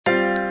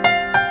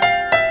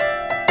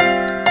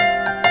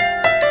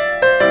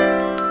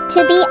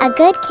To be a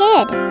good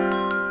kid.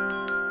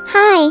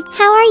 Hi,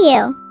 how are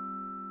you?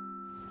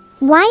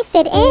 Why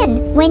fit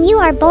in when you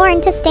are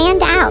born to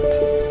stand out?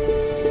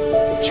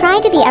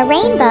 Try to be a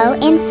rainbow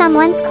in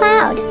someone's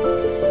cloud.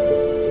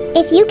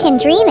 If you can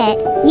dream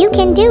it, you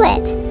can do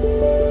it.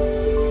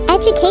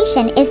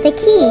 Education is the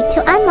key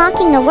to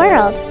unlocking the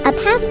world, a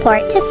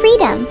passport to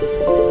freedom.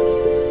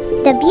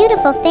 The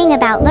beautiful thing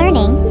about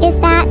learning is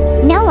that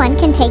no one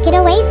can take it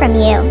away from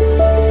you.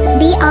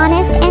 Be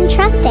honest and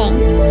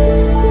trusting.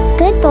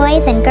 Good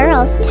boys and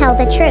girls tell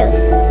the truth.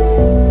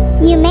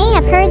 You may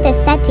have heard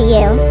this said to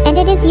you, and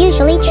it is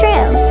usually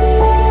true.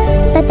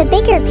 But the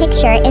bigger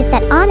picture is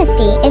that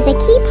honesty is a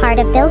key part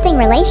of building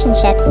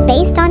relationships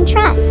based on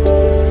trust.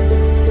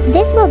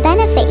 This will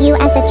benefit you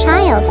as a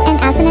child and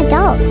as an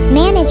adult.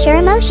 Manage your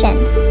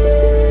emotions.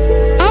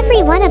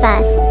 Every one of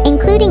us,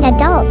 including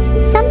adults,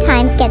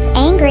 sometimes gets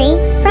angry,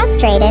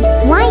 frustrated,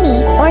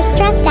 whiny, or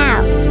stressed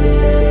out.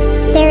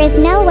 There is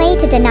no way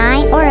to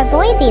deny or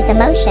avoid these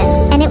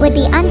emotions, and it would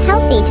be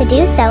unhealthy to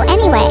do so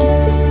anyway.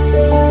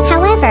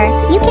 However,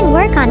 you can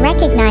work on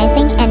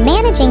recognizing and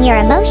managing your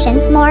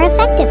emotions more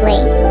effectively.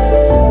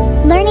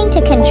 Learning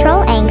to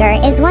control anger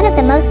is one of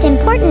the most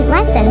important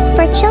lessons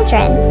for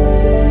children.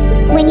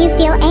 When you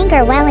feel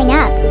anger welling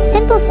up,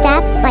 simple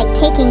steps like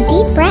taking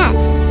deep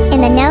breaths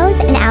in the nose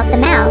and out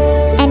the mouth,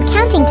 and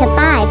counting to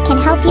 5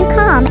 can help you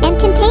calm and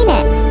contain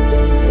it.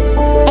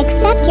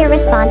 Accept your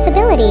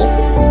responsibilities.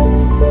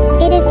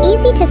 It is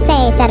easy to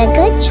say that a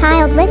good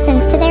child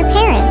listens to their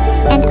parents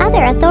and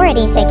other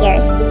authority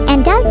figures,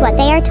 and does what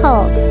they are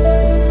told.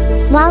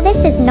 While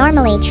this is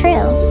normally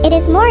true, it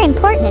is more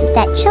important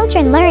that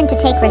children learn to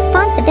take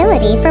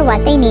responsibility for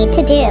what they need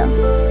to do.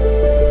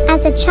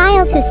 As a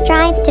child who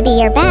strives to be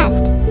your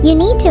best, you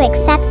need to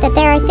accept that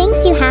there are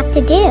things you have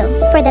to do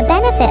for the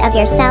benefit of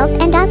yourself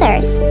and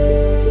others.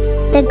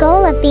 The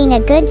goal of being a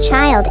good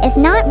child is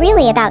not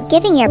really about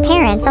giving your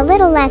parents a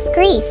little less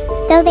grief,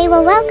 though they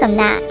will welcome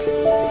that.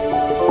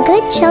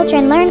 Good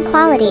children learn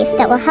qualities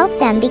that will help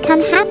them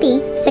become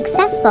happy,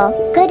 successful,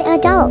 good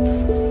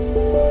adults.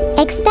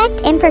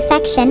 Expect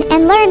imperfection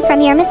and learn from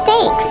your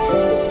mistakes.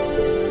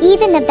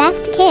 Even the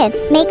best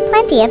kids make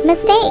plenty of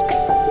mistakes.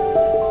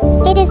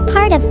 It is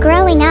part of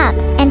growing up,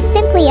 and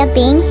simply of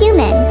being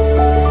human.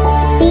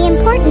 The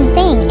important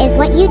thing is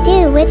what you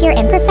do with your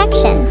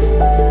imperfections.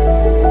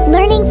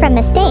 Learning from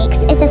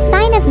mistakes is a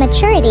sign of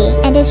maturity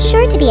and is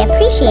sure to be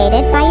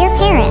appreciated by your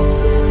parents.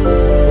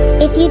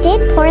 If you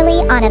did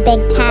poorly on a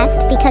big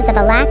test because of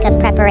a lack of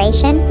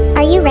preparation,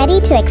 are you ready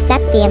to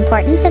accept the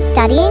importance of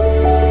studying?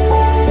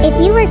 If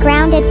you were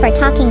grounded for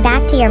talking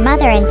back to your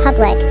mother in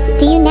public,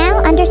 do you now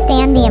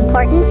understand the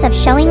importance of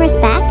showing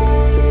respect?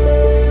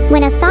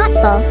 When a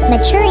thoughtful,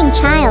 maturing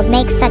child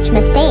makes such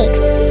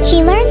mistakes,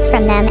 she learns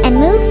from them and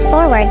moves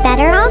forward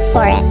better off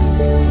for it.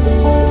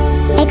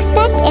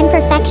 Expect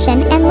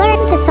imperfection and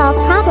learn to solve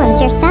problems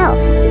yourself.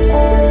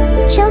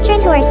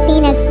 Children who are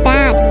seen as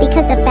bad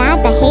because of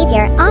bad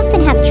behavior often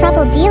have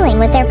trouble dealing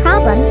with their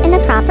problems in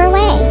the proper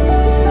way.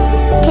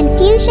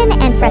 Confusion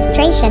and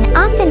frustration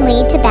often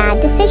lead to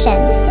bad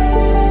decisions.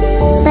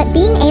 But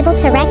being able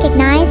to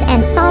recognize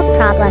and solve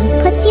problems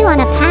puts you on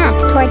a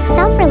path towards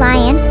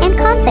self-reliance and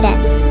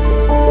confidence.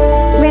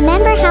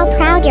 Remember how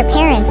proud your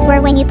parents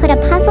were when you put a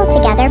puzzle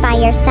together by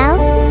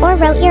yourself, or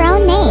wrote your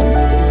own name.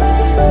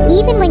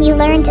 Even when you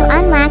learned to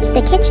unlatch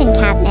the kitchen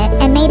cabinet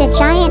and made a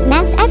giant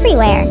mess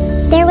everywhere,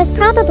 there was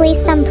probably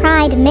some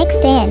pride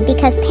mixed in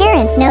because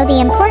parents know the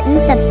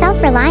importance of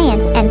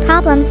self-reliance and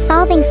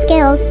problem-solving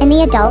skills in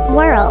the adult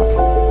world.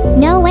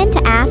 Know when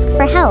to ask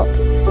for help.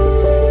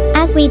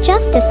 As we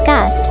just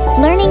discussed,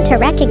 learning to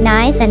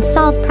recognize and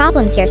solve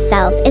problems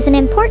yourself is an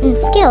important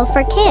skill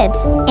for kids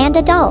and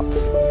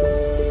adults.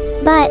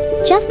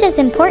 But, just as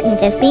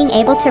important is being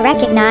able to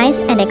recognize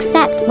and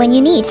accept when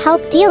you need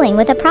help dealing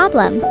with a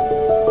problem.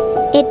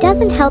 It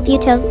doesn't help you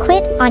to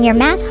quit on your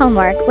math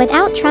homework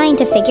without trying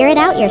to figure it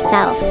out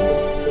yourself.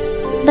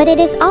 But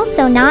it is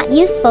also not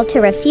useful to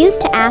refuse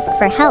to ask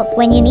for help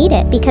when you need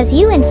it because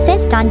you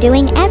insist on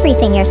doing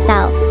everything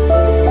yourself.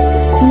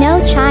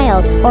 No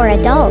child or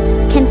adult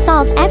can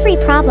solve every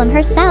problem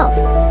herself.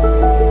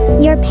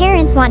 Your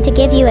parents want to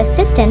give you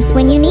assistance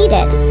when you need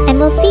it, and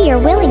will see your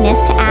willingness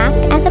to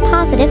ask as a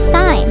positive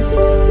sign.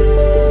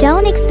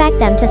 Don't expect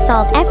them to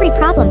solve every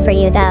problem for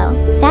you though.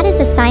 That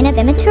is a sign of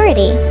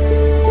immaturity.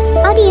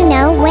 How do you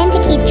know when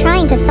to keep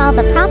trying to solve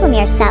a problem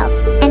yourself,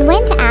 and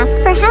when to ask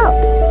for help?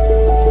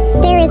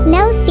 There is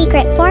no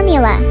secret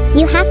formula.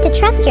 You have to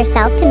trust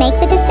yourself to make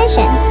the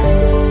decision.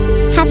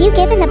 Have you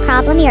given the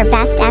problem your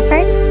best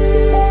effort?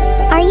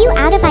 Are you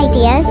out of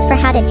ideas for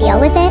how to deal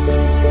with it?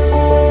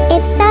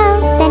 If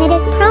so, then it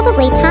is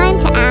probably time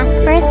to ask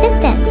for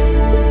assistance.